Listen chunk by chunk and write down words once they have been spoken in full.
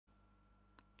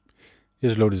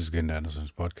Yes, hello, this is Kent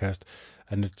Anderson's podcast,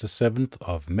 and it's the 7th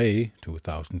of May,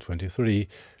 2023.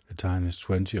 The time is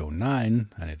 20:09,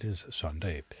 and it is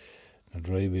Sunday. And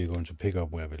today we're going to pick up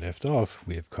where we left off.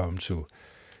 We have come to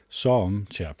Psalm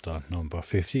chapter number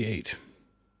 58.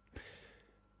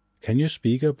 Can you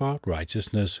speak about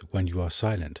righteousness when you are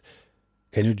silent?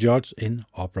 Can you judge in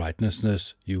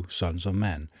uprightness, you sons of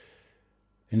man?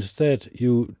 Instead,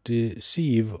 you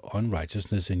deceive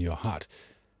unrighteousness in your heart.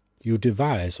 You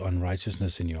devise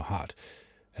unrighteousness in your heart,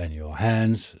 and your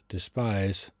hand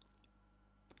dispense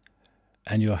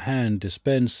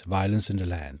violence in the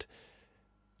land.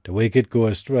 The wicked go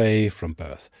astray from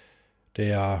birth.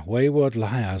 They are wayward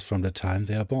liars from the time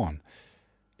they are born.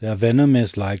 Their venom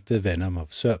is like the venom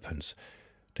of serpents.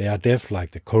 They are deaf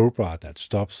like the cobra that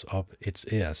stops up its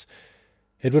ears.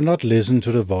 It will not listen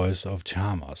to the voice of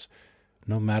charmers,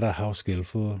 no matter how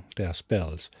skillful their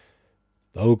spells.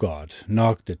 O God,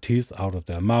 knock the teeth out of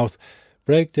their mouth,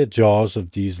 break the jaws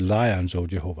of these lions, O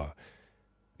Jehovah.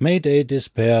 May they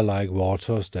despair like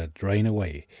waters that drain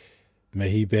away. May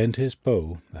he bend his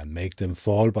bow and make them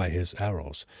fall by his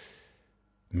arrows.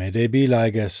 May they be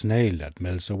like a snail that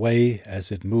melts away as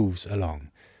it moves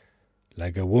along,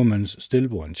 like a woman's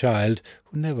stillborn child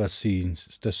who never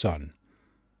sees the sun.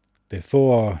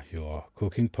 Before your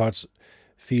cooking pots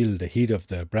feel the heat of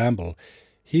the bramble,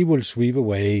 he will sweep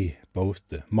away both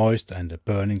the moist and the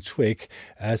burning twig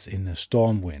as in a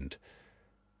storm wind.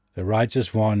 The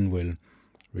righteous one will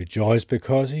rejoice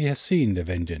because he has seen the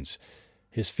vengeance.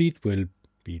 His feet will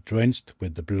be drenched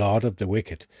with the blood of the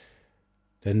wicked.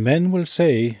 Then men will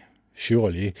say,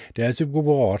 surely there is a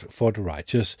reward for the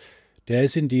righteous. There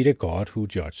is indeed a God who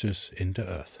judges in the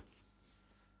earth.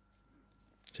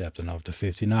 Chapter number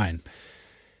 59.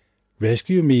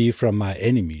 Rescue me from my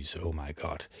enemies, O my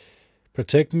God.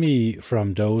 Protect me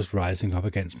from those rising up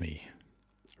against me.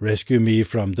 Rescue me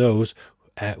from those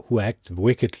who act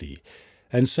wickedly,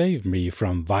 and save me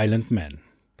from violent men.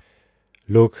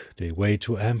 Look, they wait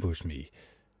to ambush me.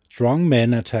 Strong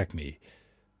men attack me,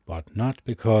 but not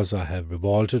because I have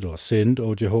revolted or sinned,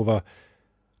 O Jehovah.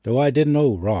 Though I did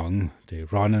no wrong, they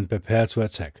run and prepare to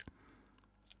attack.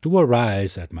 Do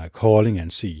arise at my calling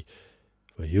and see,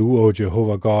 for you, O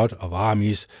Jehovah God of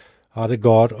armies, are the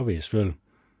God of Israel.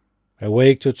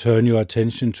 Awake to turn your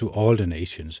attention to all the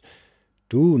nations.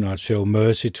 Do not show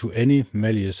mercy to any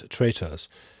malicious traitors.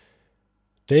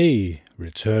 They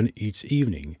return each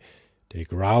evening. They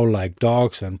growl like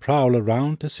dogs and prowl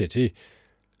around the city.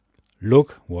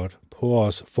 Look what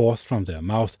pours forth from their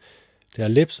mouth. Their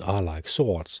lips are like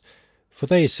swords, for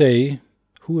they say,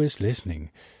 who is listening?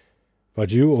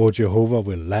 But you, O Jehovah,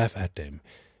 will laugh at them.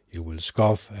 You will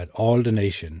scoff at all the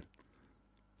nation.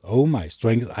 O my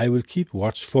strength, I will keep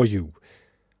watch for you,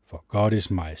 for God is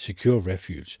my secure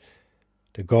refuge.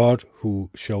 The God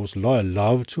who shows loyal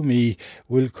love to me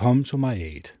will come to my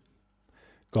aid.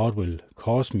 God will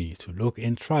cause me to look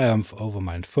in triumph over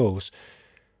mine foes.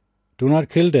 Do not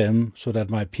kill them, so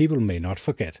that my people may not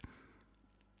forget.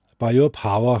 By your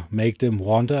power make them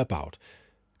wander about.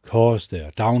 Cause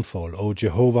their downfall, O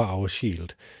Jehovah, our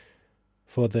shield.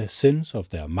 For the sins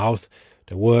of their mouth,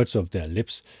 the words of their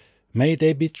lips, may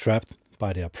they be trapped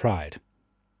by their pride.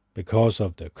 Because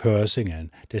of the cursing and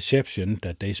deception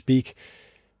that they speak,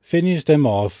 finish them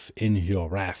off in your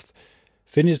wrath.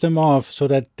 Finish them off so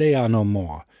that they are no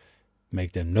more.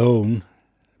 Make them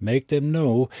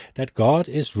know that God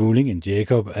is ruling in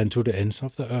Jacob and to the ends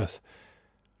of the earth.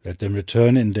 Let them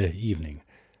return in the evening.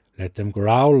 Let them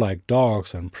growl like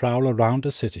dogs and prowl around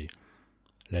the city.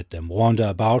 Let them wander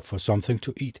about for something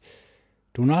to eat.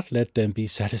 Do not let them be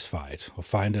satisfied or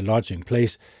find a lodging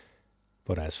place.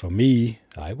 But as for me,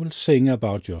 I will sing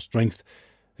about your strength.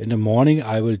 In the morning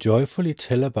I will joyfully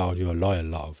tell about your loyal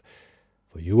love.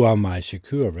 For you are my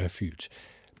secure refuge,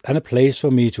 and a place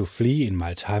for me to flee in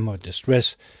my time of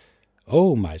distress.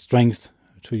 O my strength,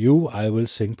 to you I will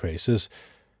sing praises.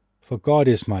 For God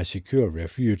is my secure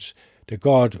refuge, the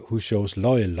God who shows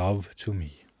loyal love to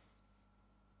me.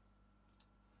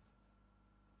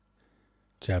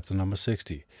 Chapter number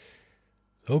 60.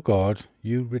 O God,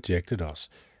 you rejected us.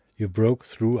 You broke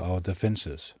through our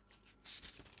defenses.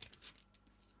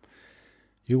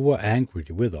 You were angry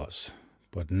with us,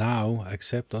 but now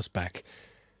accept us back.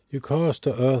 You caused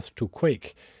the earth to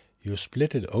quake. You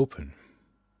split it open.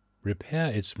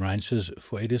 Repair its branches,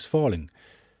 for it is falling.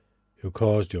 You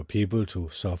caused your people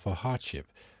to suffer hardship.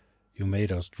 You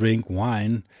made us drink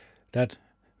wine that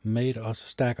made us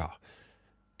stagger.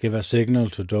 Give a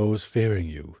signal to those fearing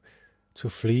you, to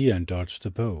flee and dodge the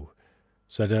bow,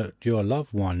 so that your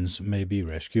loved ones may be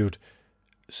rescued.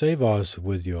 Save us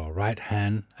with your right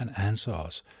hand and answer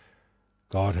us.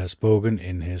 God has spoken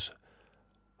in his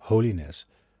holiness.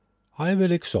 I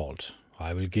will exalt,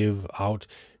 I will give out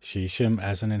Shechem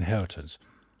as an inheritance,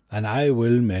 and I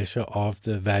will measure off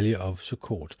the valley of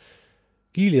Sukkot.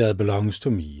 Gilead belongs to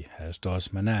me, as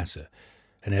does Manasseh,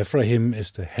 and Ephraim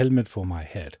is the helmet for my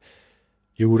head.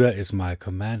 Judah is my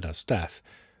commander's staff,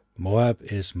 Moab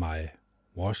is my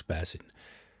wash basin.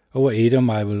 Over Edom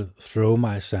I will throw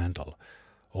my sandal,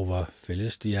 over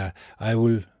Philistia I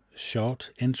will shout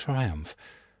in triumph.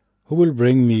 Who will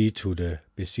bring me to the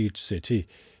besieged city?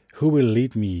 Who will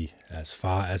lead me as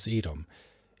far as Edom?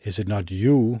 Is it not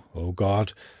you, O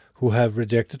God, who have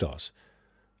rejected us?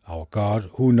 Our God,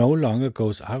 who no longer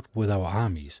goes out with our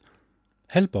armies.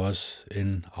 Help us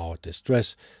in our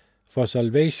distress, for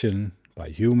salvation by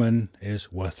human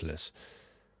is worthless.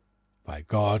 By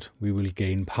God we will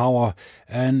gain power,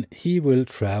 and he will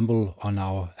trample on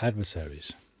our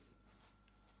adversaries.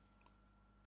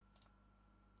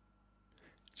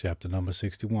 Chapter number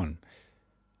 61.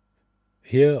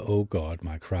 Hear, O God,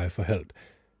 my cry for help.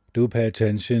 Do pay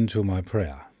attention to my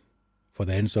prayer. For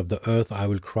the ends of the earth I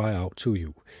will cry out to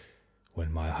you.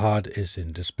 When my heart is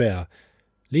in despair,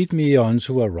 lead me on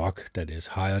to a rock that is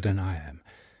higher than I am.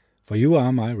 For you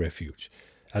are my refuge,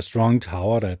 a strong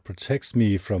tower that protects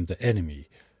me from the enemy.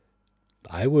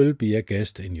 I will be a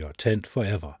guest in your tent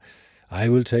forever. I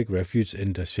will take refuge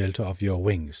in the shelter of your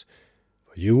wings.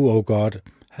 For you, O God,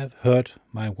 have heard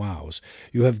my vows.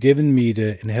 You have given me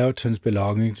the inheritance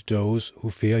belonging to those who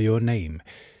fear your name.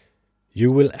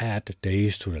 You will add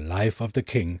days to the life of the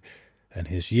king, and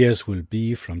his years will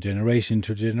be from generation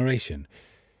to generation.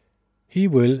 He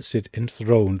will sit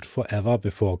enthroned forever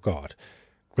before God.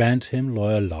 Grant him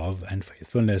loyal love and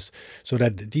faithfulness, so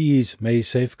that these may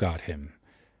safeguard him.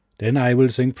 Then I will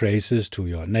sing praises to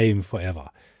your name forever,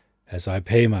 as I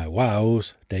pay my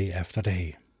vows day after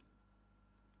day.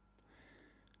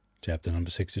 Chapter number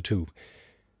 62.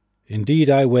 Indeed,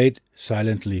 I wait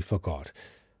silently for God.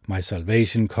 My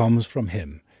salvation comes from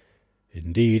him.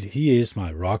 Indeed, he is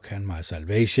my rock and my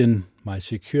salvation, my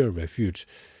secure refuge.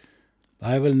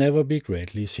 I will never be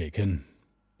greatly shaken.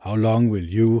 How long will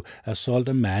you assault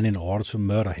a man in order to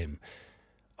murder him?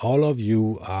 All of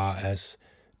you are as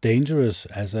dangerous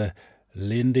as a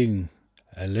lending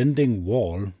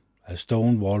wall, a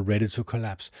stone wall ready to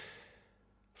collapse.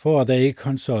 For they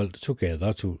consult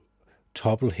together to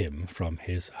topple him from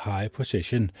his high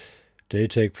position. They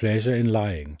take pleasure in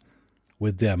lying.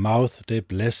 With their mouth they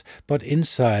bless, but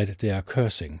inside they are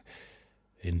cursing.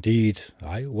 Indeed,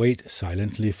 I wait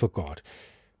silently for God,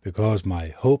 because my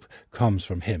hope comes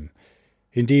from him.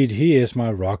 Indeed, he is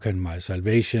my rock and my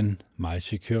salvation, my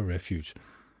secure refuge.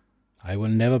 I will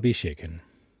never be shaken.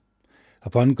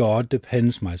 Upon God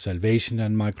depends my salvation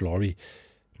and my glory.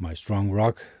 My strong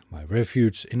rock, my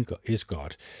refuge is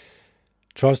God.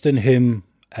 Trust in him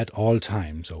at all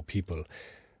times, O people.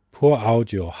 Pour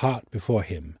out your heart before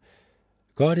him.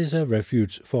 God is a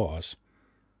refuge for us.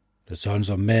 The sons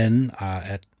of men are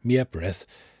at mere breath.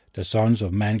 The sons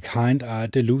of mankind are a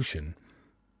delusion.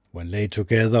 When laid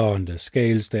together on the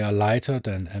scales, they are lighter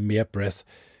than a mere breath.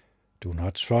 Do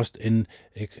not trust in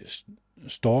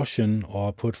extortion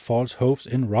or put false hopes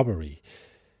in robbery.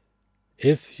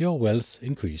 If your wealth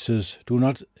increases, do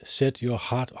not set your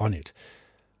heart on it.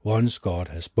 Once God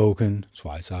has spoken,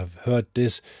 twice I've heard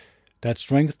this, that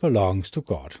strength belongs to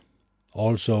God.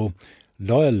 Also,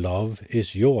 loyal love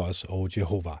is yours, O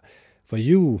Jehovah, for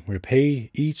you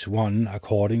repay each one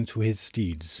according to his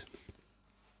deeds.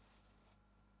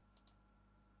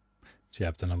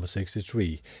 Chapter number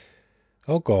 63.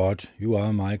 O God, you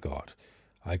are my God.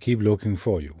 I keep looking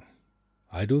for you.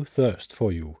 I do thirst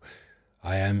for you.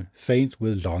 I am faint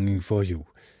with longing for you.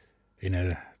 In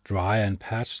a dry and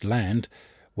parched land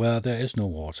where there is no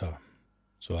water.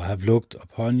 So I have looked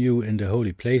upon you in the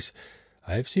holy place.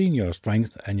 I have seen your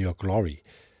strength and your glory.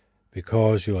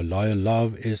 Because your loyal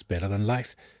love is better than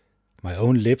life, my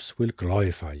own lips will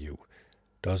glorify you.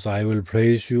 Thus I will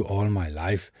praise you all my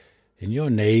life. In your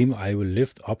name I will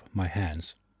lift up my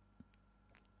hands.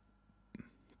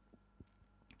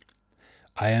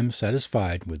 I am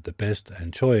satisfied with the best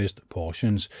and choicest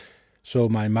portions, so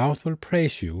my mouth will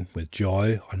praise you with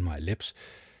joy on my lips.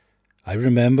 I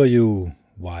remember you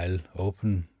while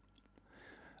upon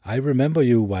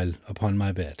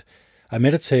my bed. I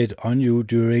meditate on you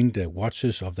during the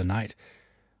watches of the night,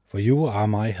 for you are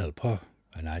my helper,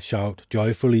 and I shout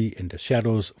joyfully in the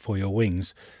shadows for your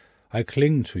wings. I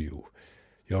cling to you.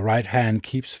 Your right hand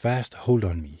keeps fast hold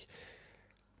on me.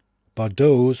 But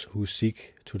those who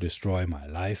seek to destroy my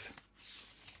life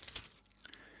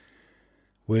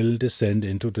will descend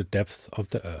into the depth of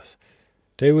the earth.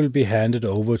 They will be handed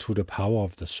over to the power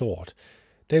of the sword.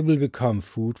 They will become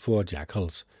food for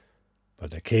jackals. But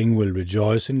the king will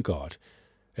rejoice in God.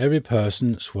 Every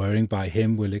person swearing by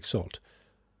him will exult.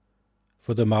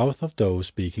 For the mouth of those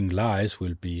speaking lies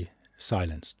will be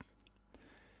silenced.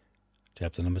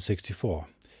 Chapter number 64.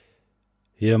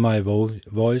 Hear my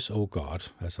voice, O God,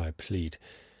 as I plead.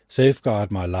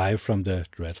 Safeguard my life from the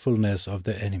dreadfulness of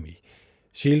the enemy.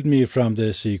 Shield me from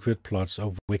the secret plots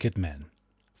of wicked men,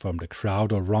 from the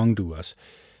crowd of wrongdoers.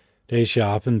 They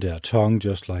sharpen their tongue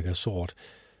just like a sword.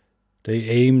 They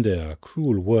aim their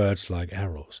cruel words like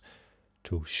arrows,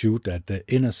 to shoot at the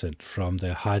innocent from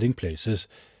their hiding places.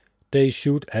 They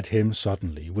shoot at him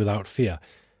suddenly, without fear.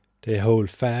 They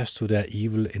hold fast to their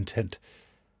evil intent.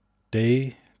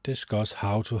 They discuss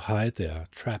how to hide their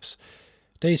traps.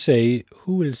 They say,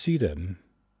 who will see them?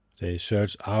 They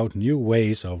search out new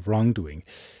ways of wrongdoing.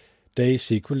 They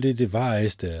secretly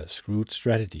devise their shrewd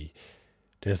strategy.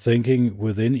 Their thinking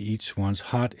within each one's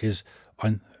heart is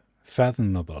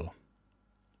unfathomable.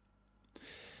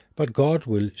 But God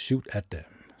will shoot at them.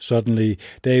 Suddenly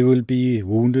they will be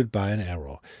wounded by an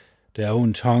arrow. Their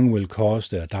own tongue will cause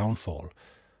their downfall.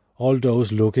 All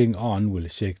those looking on will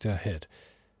shake their head.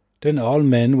 Then all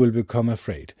men will become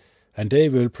afraid, and they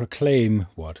will proclaim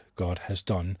what God has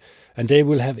done, and they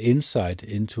will have insight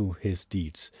into his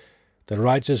deeds. The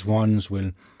righteous ones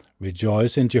will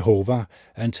rejoice in Jehovah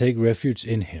and take refuge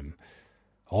in him.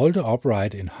 All the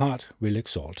upright in heart will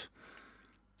exalt.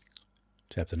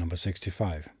 Chapter number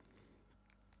 65.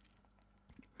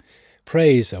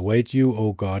 Praise await you,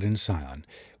 O God, in Zion.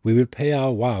 We will pay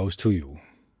our vows to you.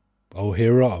 O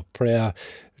hearer of prayer,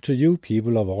 to you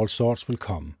people of all sorts will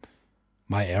come.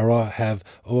 My error have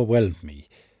overwhelmed me,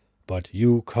 but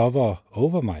you cover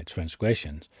over my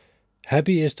transgressions.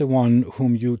 Happy is the one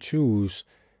whom you choose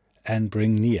and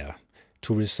bring near,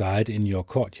 to reside in your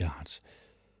courtyards.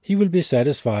 He will be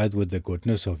satisfied with the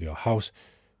goodness of your house,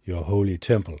 your holy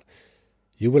temple.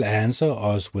 You will answer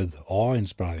us with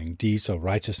awe-inspiring deeds of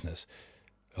righteousness.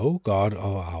 O God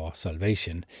of our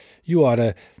salvation, you are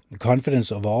the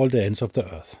confidence of all the ends of the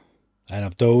earth, and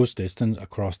of those distant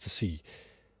across the sea.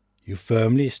 You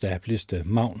firmly establish the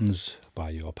mountains by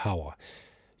your power.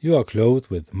 You are clothed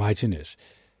with mightiness.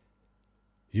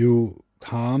 You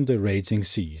calm the raging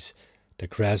seas, the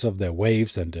crash of their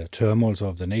waves and the turmoils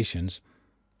of the nations.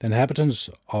 The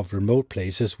inhabitants of remote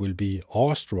places will be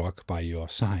awestruck by your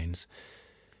signs.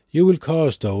 You will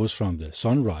cause those from the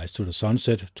sunrise to the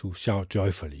sunset to shout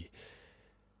joyfully.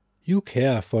 You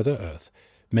care for the earth,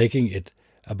 making it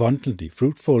abundantly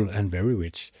fruitful and very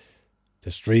rich.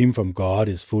 The stream from God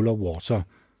is full of water.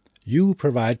 You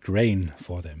provide grain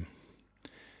for them.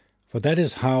 For that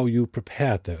is how you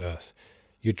prepared the earth.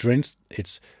 You drenched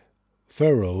its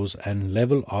furrows and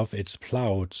level off its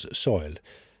plowed soil.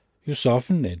 You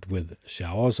softened it with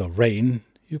showers of rain.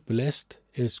 You blessed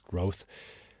its growth.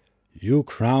 You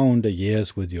crown the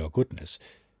years with your goodness.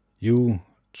 You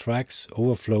tracts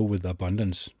overflow with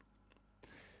abundance.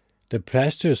 The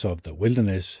pastures of the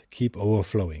wilderness keep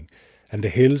overflowing, and the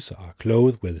hills are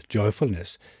clothed with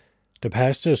joyfulness. The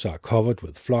pastures are covered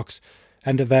with flocks,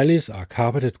 and the valleys are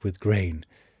carpeted with grain.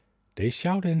 They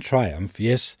shout in triumph,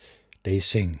 yes, they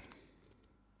sing.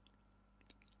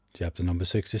 Chapter number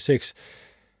 66.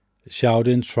 Shout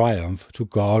in triumph to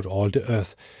God all the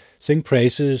earth. Sing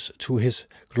praises to his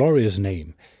glorious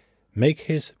name. Make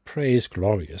his praise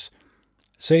glorious.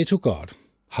 Say to God,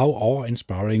 how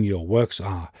awe-inspiring your works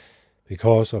are,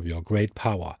 because of your great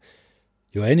power.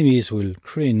 Your enemies will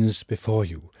cringe before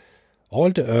you. All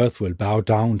the earth will bow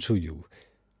down to you.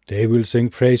 They will sing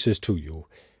praises to you.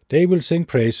 They will sing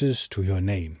praises to your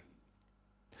name.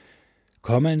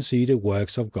 Come and see the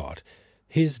works of God.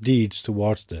 His deeds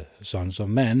towards the sons of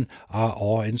men are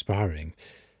awe-inspiring.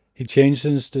 He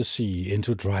changes the sea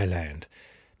into dry land.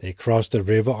 They cross the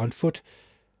river on foot.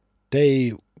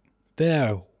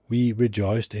 There we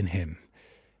rejoiced in him.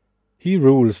 He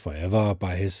rules forever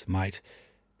by his might.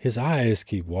 His eyes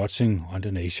keep watching on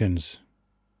the nations.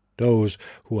 Those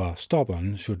who are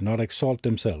stubborn should not exalt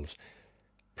themselves.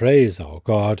 Praise our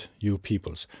God, you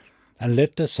peoples, and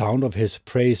let the sound of his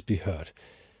praise be heard.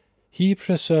 He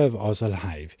preserves us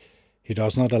alive. He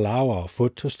does not allow our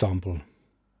foot to stumble.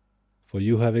 For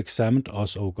you have examined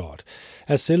us, O God.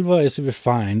 As silver is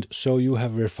refined, so you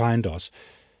have refined us.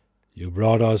 You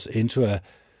brought us into a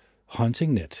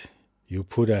hunting net. You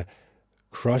put a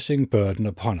crushing burden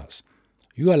upon us.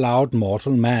 You allowed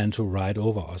mortal man to ride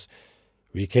over us.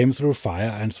 We came through fire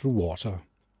and through water.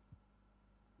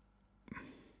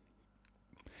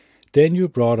 Then you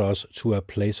brought us to a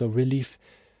place of relief.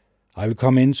 I will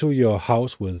come into your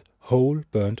house with whole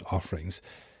burnt offerings.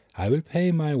 I will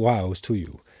pay my vows to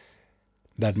you,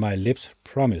 that my lips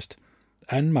promised,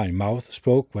 and my mouth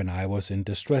spoke when I was in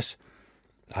distress.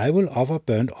 I will offer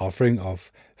burnt offering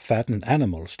of fattened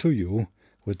animals to you,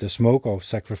 with the smoke of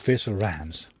sacrificial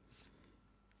rams.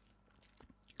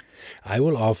 I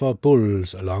will offer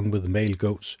bulls along with male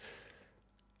goats.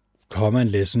 Come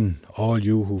and listen, all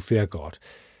you who fear God,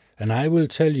 and I will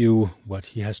tell you what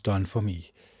he has done for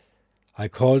me. I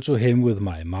called to him with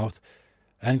my mouth,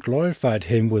 and glorified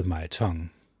him with my tongue.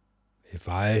 If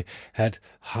I had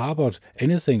harbored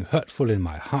anything hurtful in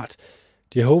my heart,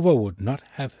 Jehovah would not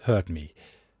have heard me,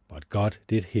 but God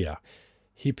did hear.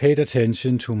 He paid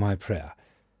attention to my prayer.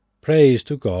 Praise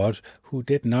to God, who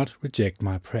did not reject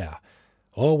my prayer,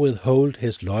 or withhold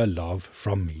his loyal love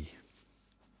from me.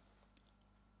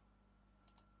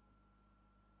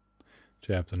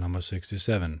 Chapter number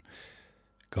 67.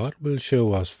 God will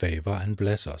show us favor and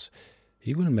bless us.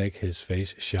 He will make his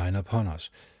face shine upon us,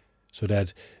 so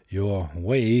that your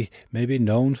way may be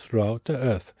known throughout the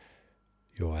earth,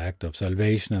 your act of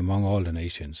salvation among all the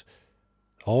nations.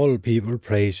 All people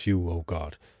praise you, O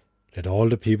God. Let all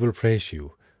the people praise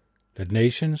you. Let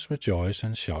nations rejoice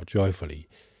and shout joyfully,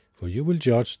 for you will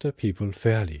judge the people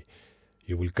fairly.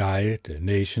 You will guide the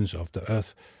nations of the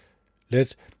earth.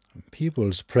 Let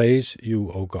peoples praise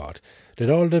you, O God. Let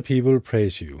all the people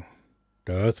praise you.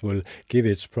 The earth will give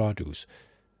its produce.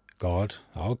 God,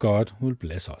 our God, will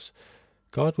bless us.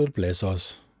 God will bless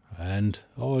us, and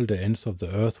all the ends of the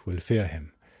earth will fear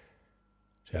him.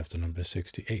 Chapter number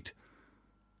 68.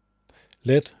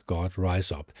 Let God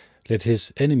rise up. Let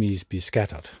his enemies be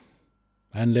scattered.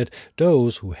 And let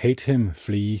those who hate him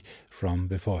flee from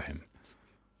before him.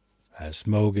 As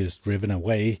smoke is driven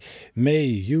away, may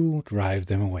you drive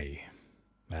them away.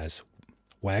 As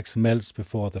wax melts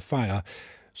before the fire,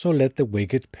 so let the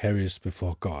wicked perish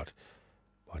before God.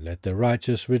 But let the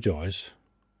righteous rejoice.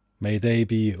 May they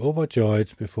be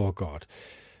overjoyed before God.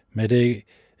 May they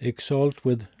exult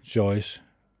with joyous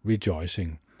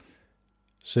rejoicing.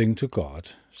 Sing to God,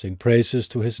 sing praises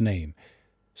to his name.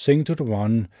 Sing to the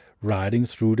one riding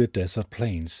through the desert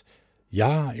plains.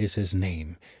 Yah is his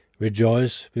name.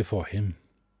 Rejoice before him.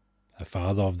 A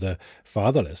father of the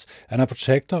fatherless and a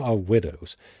protector of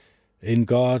widows. In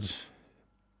God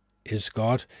is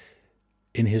God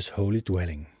in his holy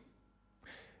dwelling.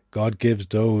 God gives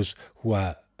those who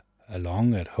are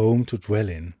along at home to dwell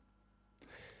in.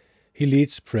 He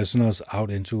leads prisoners out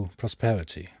into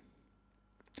prosperity.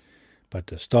 But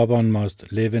the stubborn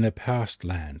must live in a parched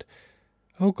land.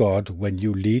 O God, when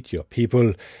you lead your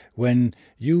people, when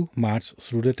you march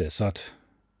through the desert,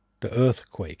 the earth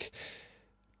quake.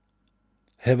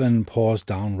 Heaven pours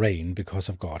down rain because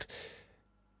of God.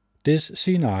 This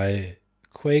Sinai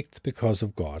quaked because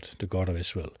of God, the God of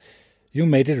Israel. You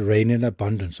made it rain in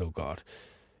abundance, O God.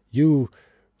 You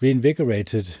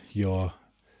reinvigorated your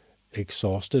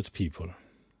exhausted people.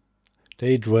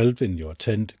 They dwelt in your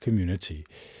tent community.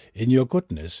 In your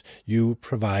goodness you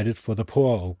provided for the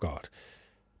poor, O God.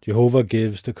 Jehovah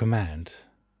gives the command.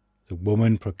 The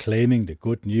women proclaiming the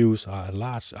good news are a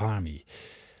large army.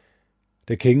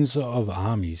 The kings of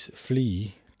armies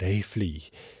flee, they flee.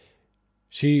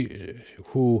 She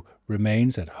who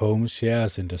remains at home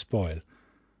shares in the spoil.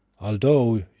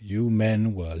 Although you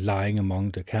men were lying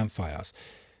among the campfires,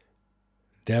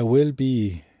 there will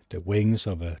be the wings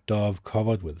of a dove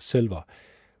covered with silver,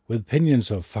 with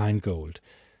pinions of fine gold.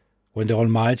 When the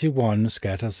Almighty One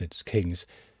scatters its kings,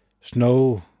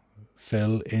 snow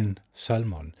fell in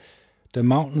Salmon. The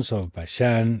mountains of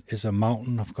Bashan is a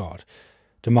mountain of God.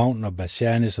 The mountain of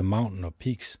Bashan is a mountain of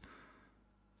peaks.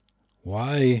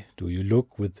 Why do you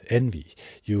look with envy,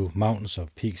 you mountains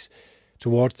of peaks,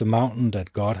 towards the mountain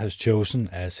that God has chosen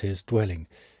as his dwelling?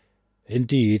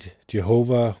 Indeed,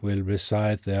 Jehovah will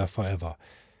reside there forever.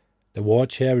 The war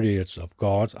chariots of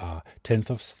God are tens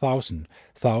of thousands,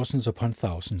 thousands upon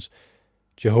thousands.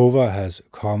 Jehovah has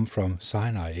come from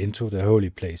Sinai into the holy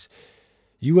place.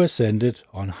 You ascended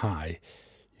on high.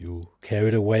 You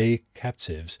carried away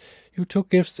captives. You took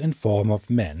gifts in form of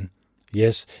men,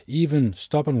 yes, even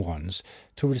stubborn ones,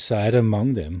 to reside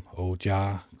among them, O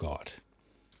Jah God.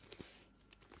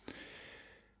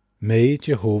 May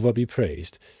Jehovah be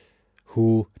praised,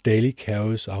 who daily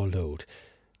carries our load,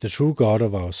 the true God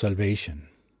of our salvation.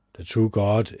 The true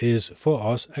God is for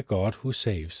us a God who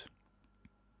saves.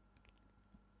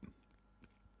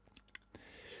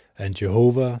 And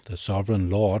Jehovah, the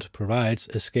sovereign Lord, provides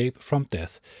escape from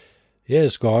death.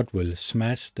 Yes, God will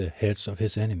smash the heads of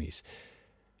his enemies,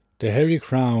 the hairy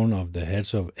crown of the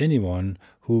heads of anyone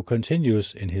who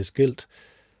continues in his guilt.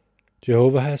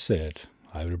 Jehovah has said,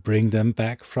 I will bring them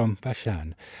back from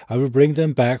Bashan. I will bring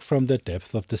them back from the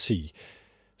depth of the sea,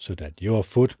 so that your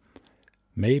foot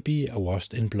may be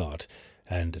washed in blood,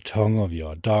 and the tongue of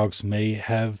your dogs may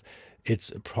have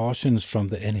its portions from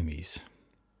the enemies.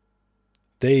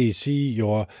 They see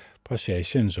your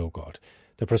processions, O God,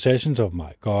 the processions of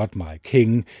my God, my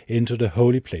King, into the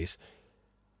holy place.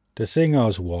 The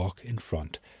singers walk in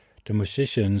front, the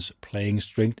musicians playing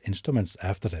stringed instruments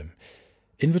after them.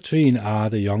 In between are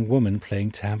the young women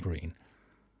playing tambourine.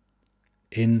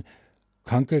 In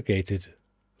congregated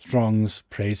throngs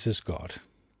praises God.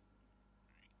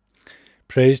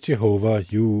 Praise Jehovah,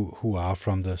 you who are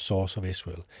from the source of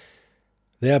Israel.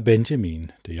 There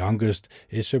Benjamin, the youngest,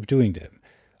 is subduing them.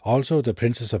 Also the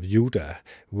princes of Judah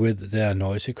with their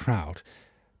noisy crowd,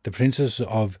 the princes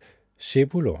of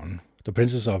Zebulun, the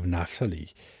princes of Naphtali.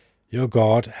 Your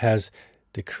God has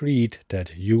decreed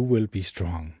that you will be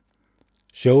strong.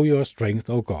 Show your strength,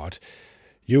 O God,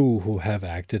 you who have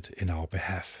acted in our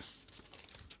behalf.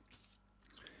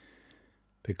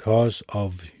 Because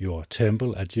of your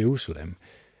temple at Jerusalem,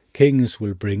 kings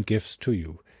will bring gifts to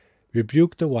you.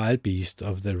 Rebuke the wild beasts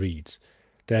of the reeds,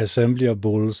 the assembly of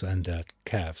bulls and their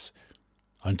calves,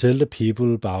 until the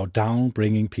people bow down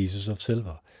bringing pieces of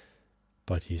silver.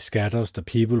 But he scatters the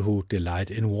people who delight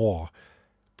in war.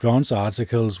 Bronze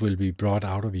articles will be brought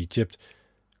out of Egypt.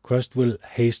 Crust will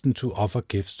hasten to offer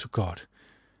gifts to God.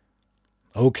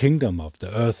 O kingdom of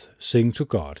the earth, sing to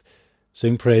God.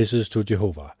 Sing praises to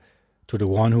Jehovah, to the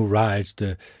one who rides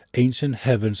the ancient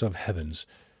heavens of heavens.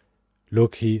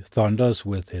 Look, he thunders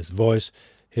with his voice,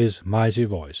 his mighty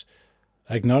voice.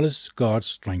 Acknowledge God's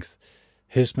strength.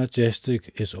 His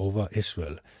majestic is over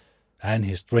Israel, and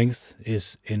his strength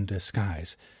is in the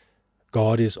skies.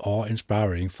 God is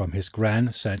awe-inspiring from his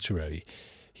grand sanctuary.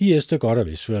 He is the God of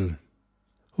Israel,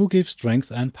 who gives strength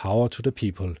and power to the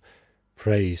people.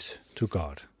 Praise to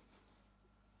God.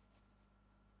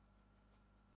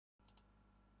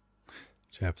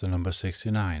 Chapter number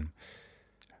 69.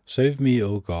 Save me,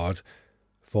 O God,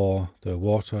 for the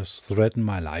waters threaten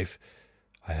my life.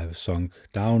 I have sunk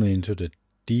down into the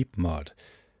deep mud,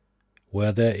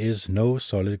 where there is no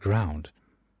solid ground.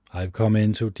 I have come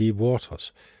into deep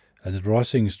waters, and the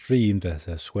rushing stream that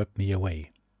has swept me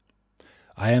away.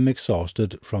 I am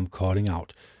exhausted from calling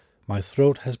out. My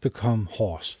throat has become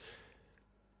hoarse.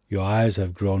 Your eyes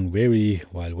have grown weary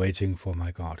while waiting for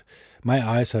my God. My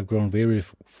eyes have grown weary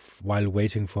while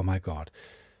waiting for my God.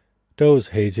 Those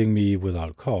hating me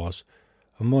without cause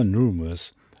are more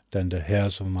numerous than the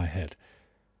hairs of my head.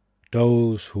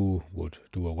 Those who would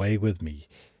do away with me,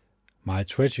 my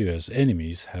treacherous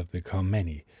enemies, have become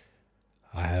many.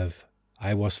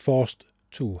 I was forced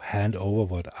to hand over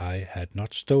what I had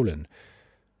not stolen.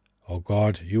 O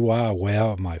God, you are aware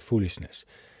of my foolishness,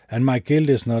 and my guilt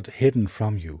is not hidden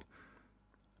from you.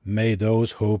 May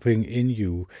those hoping in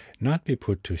you not be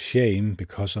put to shame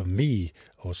because of me,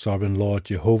 O sovereign Lord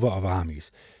Jehovah of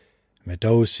armies. May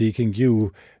those seeking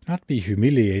you not be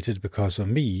humiliated because of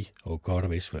me, O God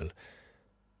of Israel.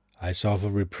 I suffer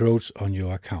reproach on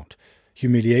your account.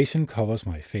 Humiliation covers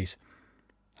my face.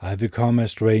 I have become a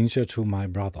stranger to my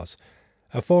brothers,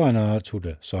 a foreigner to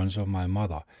the sons of my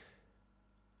mother.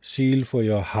 Zeal for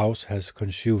your house has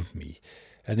consumed me,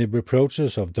 and the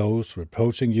reproaches of those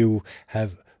reproaching you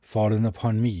have fallen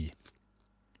upon me.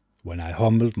 When I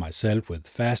humbled myself with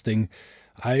fasting,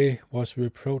 I was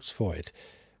reproached for it.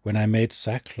 When I made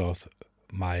sackcloth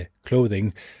my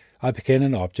clothing, I became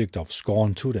an object of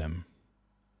scorn to them.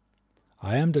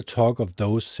 I am the talk of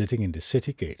those sitting in the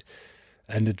city gate,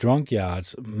 and the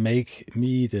drunkards make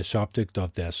me the subject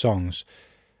of their songs.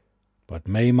 But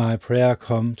may my prayer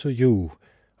come to you,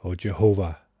 O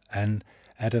Jehovah, and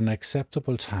at an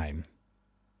acceptable time.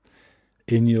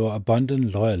 In your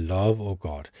abundant loyal love, O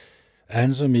God,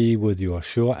 answer me with your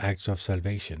sure acts of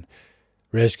salvation.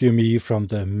 Rescue me from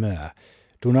the mire.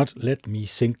 Do not let me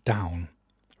sink down.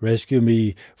 Rescue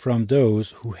me from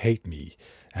those who hate me,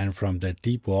 and from the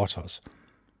deep waters.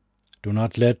 Do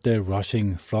not let the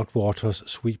rushing floodwaters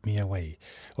sweep me away,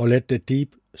 or let the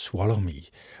deep swallow me,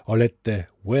 or let the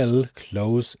well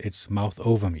close its mouth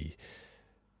over me.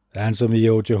 Answer me,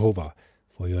 O Jehovah,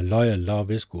 for your loyal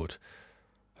love is good.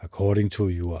 According to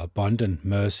your abundant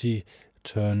mercy,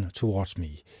 turn towards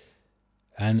me,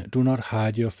 and do not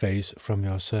hide your face from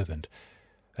your servant.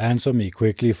 Answer me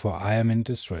quickly, for I am in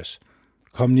distress.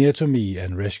 Come near to me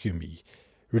and rescue me.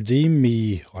 Redeem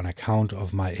me on account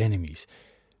of my enemies.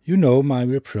 You know my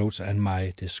reproach and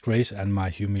my disgrace and my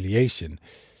humiliation.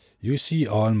 You see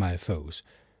all my foes.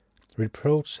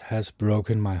 Reproach has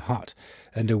broken my heart,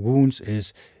 and the wound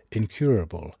is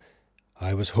incurable.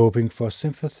 I was hoping for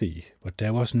sympathy, but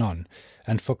there was none,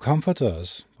 and for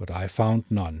comforters, but I found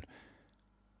none.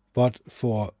 But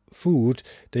for food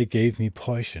they gave me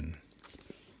poison.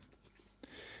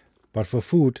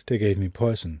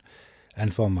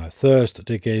 and for my thirst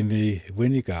they gave me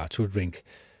vinegar to drink.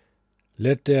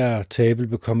 Let their table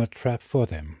become a trap for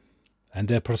them, and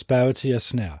their prosperity a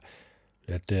snare.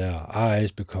 Let their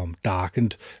eyes become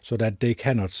darkened so that they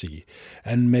cannot see,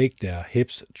 and make their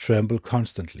hips tremble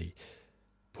constantly.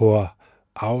 Pour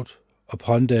out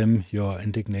upon them your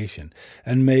indignation,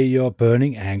 and may your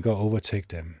burning anger overtake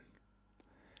them.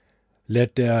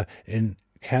 Let their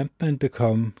encampment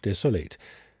become desolate.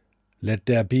 Let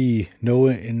there be no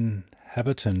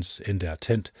inhabitants in their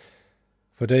tent,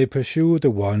 for they pursue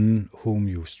the one whom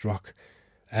you struck,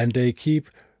 and they keep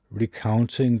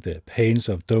recounting the pains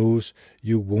of those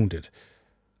you wounded.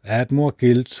 Add more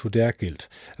guilt to their guilt.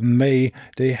 May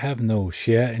they have no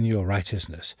share in your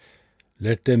righteousness.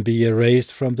 Let them be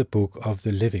erased from the book of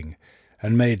the living,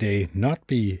 and may they not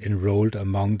be enrolled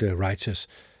among the righteous.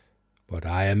 But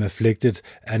I am afflicted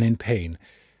and in pain.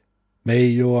 May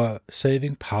your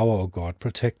saving power, O God,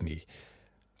 protect me.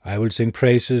 I will sing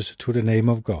praises to the name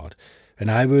of God,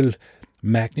 and I will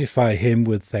magnify him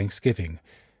with thanksgiving.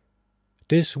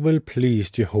 This will please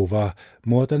Jehovah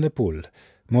more than a bull,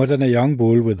 more than a young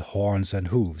bull with horns and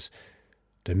hooves.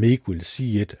 The meek will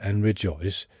see it and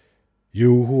rejoice.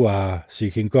 You who are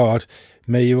seeking God,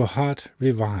 may your heart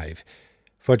revive,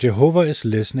 for Jehovah is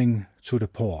listening to the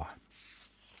poor.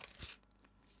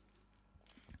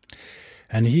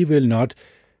 And he will not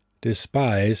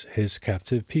despise his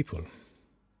captive people.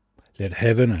 Let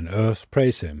heaven and earth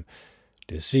praise him,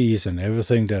 the seas and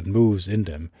everything that moves in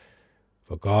them.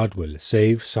 For God will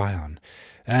save Zion,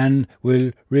 and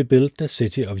will rebuild the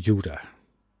city of Judah.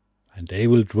 And they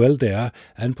will dwell there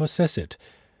and possess it.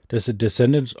 The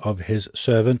descendants of his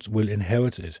servants will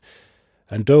inherit it,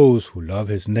 and those who love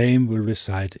his name will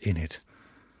reside in it.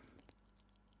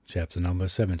 Chapter number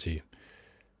 70.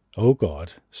 O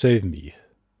God, save me.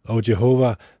 O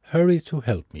Jehovah, hurry to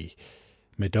help me.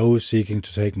 May those seeking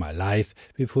to take my life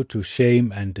be put to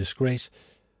shame and disgrace.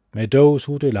 May those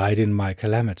who delight in my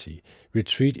calamity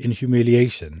retreat in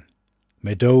humiliation.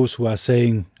 May those who are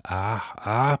saying,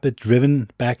 be driven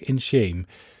back in shame.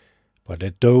 But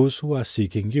let those who are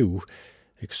seeking you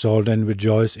exalt and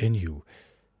rejoice in you.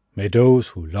 May those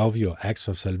who love your acts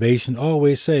of salvation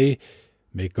always say,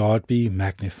 May God be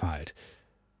magnified.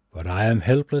 But I am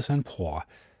helpless and poor.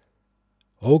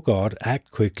 O God,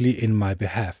 act quickly in my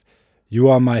behalf. You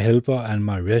are my helper and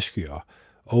my rescuer.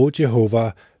 O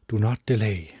Jehovah, do not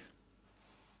delay.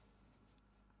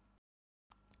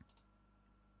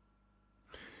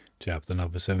 Chapter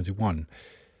number 71.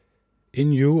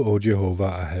 In you, O Jehovah,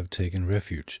 I have taken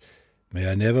refuge. May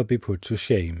I never be put to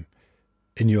shame.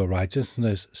 In your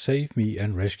righteousness save me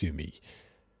and rescue me.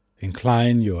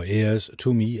 Incline your ears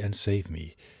to me and save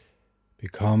me.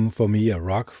 Become for me a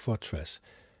rock fortress,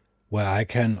 where I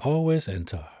can always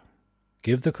enter.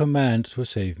 Give the command to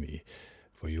save me,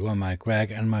 for you are my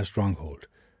crag and my stronghold.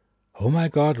 O my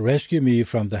God, rescue me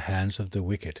from the hands of the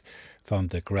wicked, from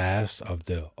the grasp of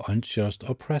the unjust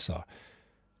oppressor.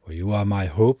 For you are my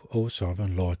hope, O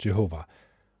sovereign Lord Jehovah.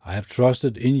 I have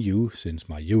trusted in you since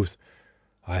my youth.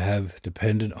 I have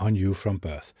depended on you from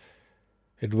birth.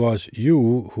 It was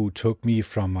you who took me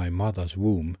from my mother's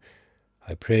womb.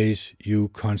 I praise you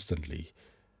constantly.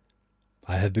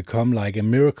 I have become like a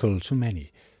miracle to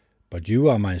many, but you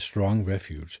are my strong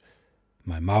refuge.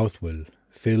 My mouth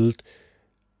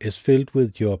is filled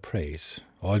with your praise.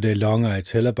 All day long I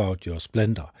tell about your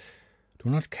splendor. Do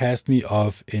not cast me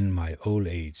off in my old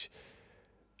age.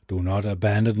 Do not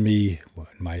abandon me when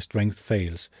my strength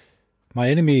fails. My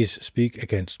enemies speak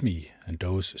against me, and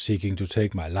those seeking to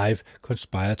take my life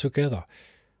conspire together,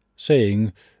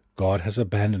 saying, God has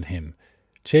abandoned him.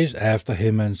 Chase after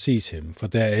him and seize him, for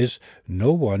there is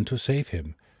no one to save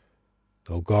him.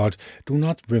 O God, do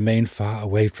not remain far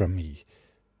away from me.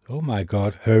 O my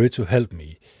God, hurry to help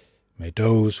me. May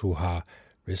those who are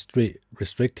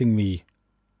resisting me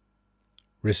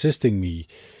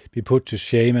be put to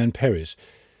shame and perish.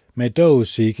 May those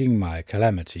seeking my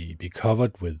calamity be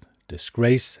covered with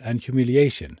disgrace and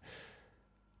humiliation.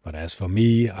 But as for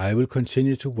me, I will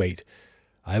continue to wait.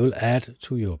 I will add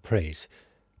to your praise.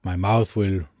 My mouth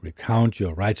will recount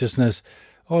your righteousness,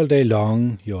 all day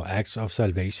long your acts of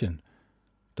salvation.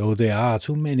 Though there are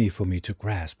too many for me to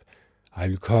grasp, I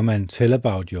will come and tell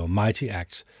about your mighty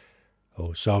acts.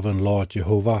 O sovereign Lord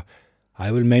Jehovah,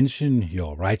 I will mention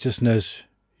your righteousness,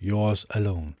 yours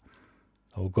alone.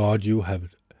 O God, you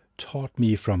have taught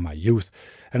me from my youth,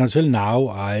 and until now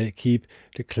I keep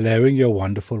declaring your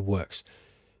wonderful works.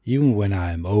 Even when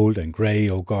I am old and grey,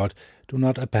 O God, do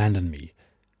not abandon me.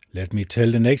 Let me tell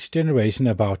the next generation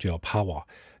about your power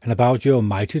and about your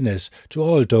mightiness to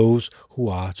all those who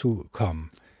are to come.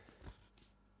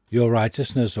 Your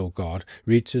righteousness, O God,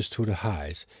 reaches to the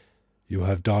heights. You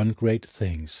have done great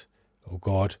things. O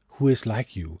God, who is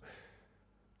like you?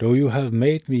 Though you have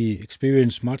made me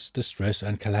experience much distress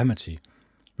and calamity,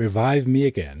 revive me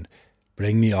again,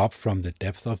 bring me up from the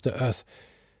depth of the earth.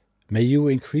 May you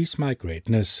increase my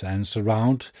greatness and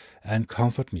surround and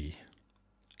comfort me.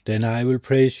 Then I will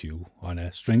praise you on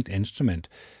a stringed instrument,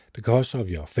 because of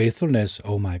your faithfulness,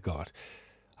 O my God.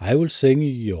 I will sing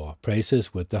your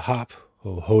praises with the harp,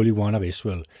 O Holy One of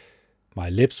Israel. My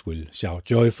lips will shout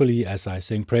joyfully as I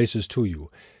sing praises to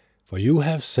you, for you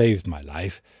have saved my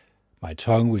life. My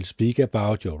tongue will speak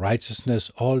about your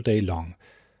righteousness all day long,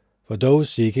 for those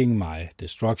seeking my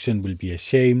destruction will be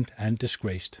ashamed and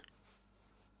disgraced.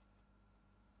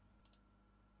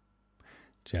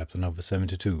 Chapter number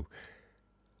 72.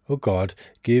 O God,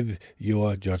 give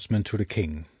your judgment to the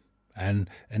king, and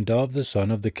endow the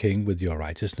son of the king with your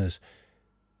righteousness.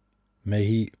 May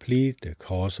he plead the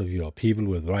cause of your people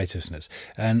with righteousness,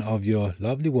 and of your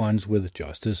lovely ones with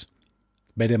justice.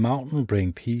 May the mountain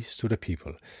bring peace to the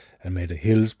people, and may the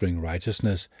hills bring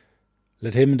righteousness.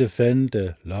 Let him defend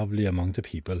the lovely among the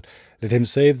people. Let him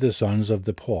save the sons of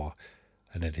the poor,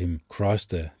 and let him crush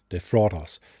the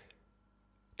defrauders.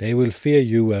 They will fear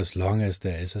you as long as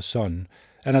there is a sun,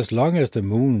 and as long as the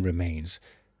moon remains,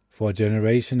 for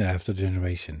generation after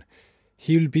generation.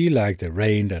 He will be like the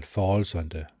rain that falls on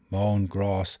the mown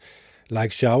grass,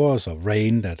 like showers of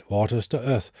rain that waters the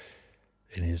earth.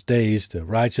 In his days the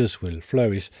righteous will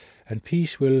flourish, and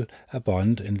peace will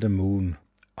abound in the moon,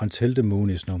 until the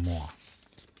moon is no more.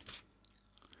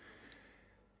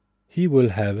 He will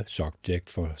have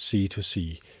subjects from sea to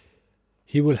sea.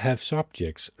 He will have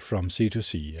subjects from sea to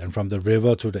sea, and from the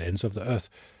river to the ends of the earth.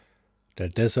 The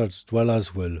desert's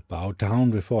dwellers will bow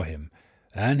down before him,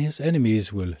 and his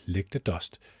enemies will lick the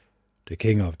dust. The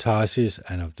king of Tarshish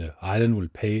and of the island will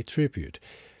pay tribute.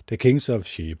 The kings of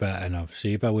Sheba and of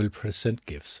Seba will present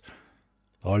gifts.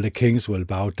 All the kings will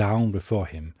bow down before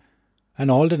him, and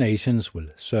all the nations will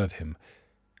serve him.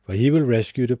 For he will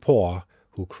rescue the poor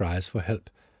who cries for help,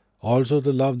 also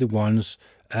the lovely ones,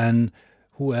 and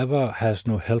whoever has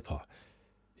no helper.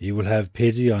 He will have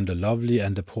pity on the lovely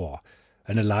and the poor,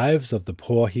 and the lives of the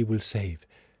poor he will save.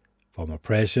 From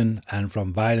oppression and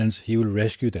from violence he will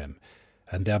rescue them,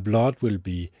 and their blood will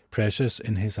be precious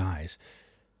in his eyes.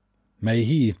 May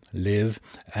he live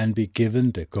and be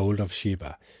given the gold of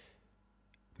Sheba.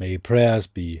 May prayers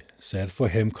be said for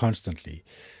him constantly,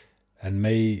 and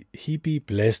may he be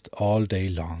blessed all day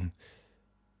long.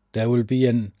 There will be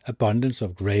an abundance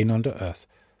of grain on the earth.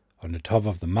 On the top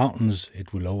of the mountains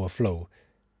it will overflow.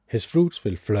 His fruits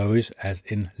will flourish as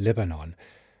in Lebanon,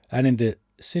 and in the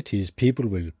cities people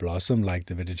will blossom like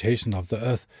the vegetation of the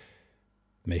earth.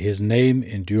 May his name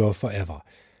endure forever,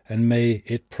 and may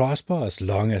it prosper as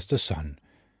long as the sun.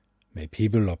 May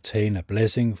people obtain a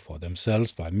blessing for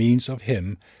themselves by means of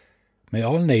him. May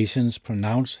all nations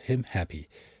pronounce him happy.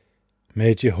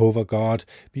 May Jehovah God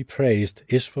be praised,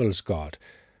 Israel's God,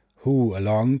 who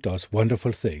alone does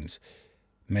wonderful things.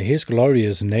 May his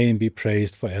glorious name be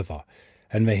praised forever,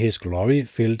 and may his glory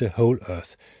fill the whole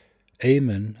earth.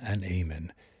 Amen and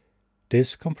amen.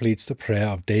 This completes the prayer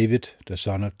of David, the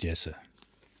son of Jesse.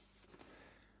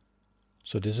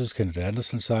 So this is Kenneth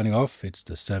Anderson signing off. It's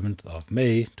the 7th of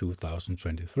May,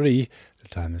 2023. The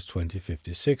time is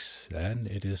 20:56, and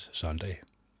it is Sunday.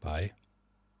 Bye.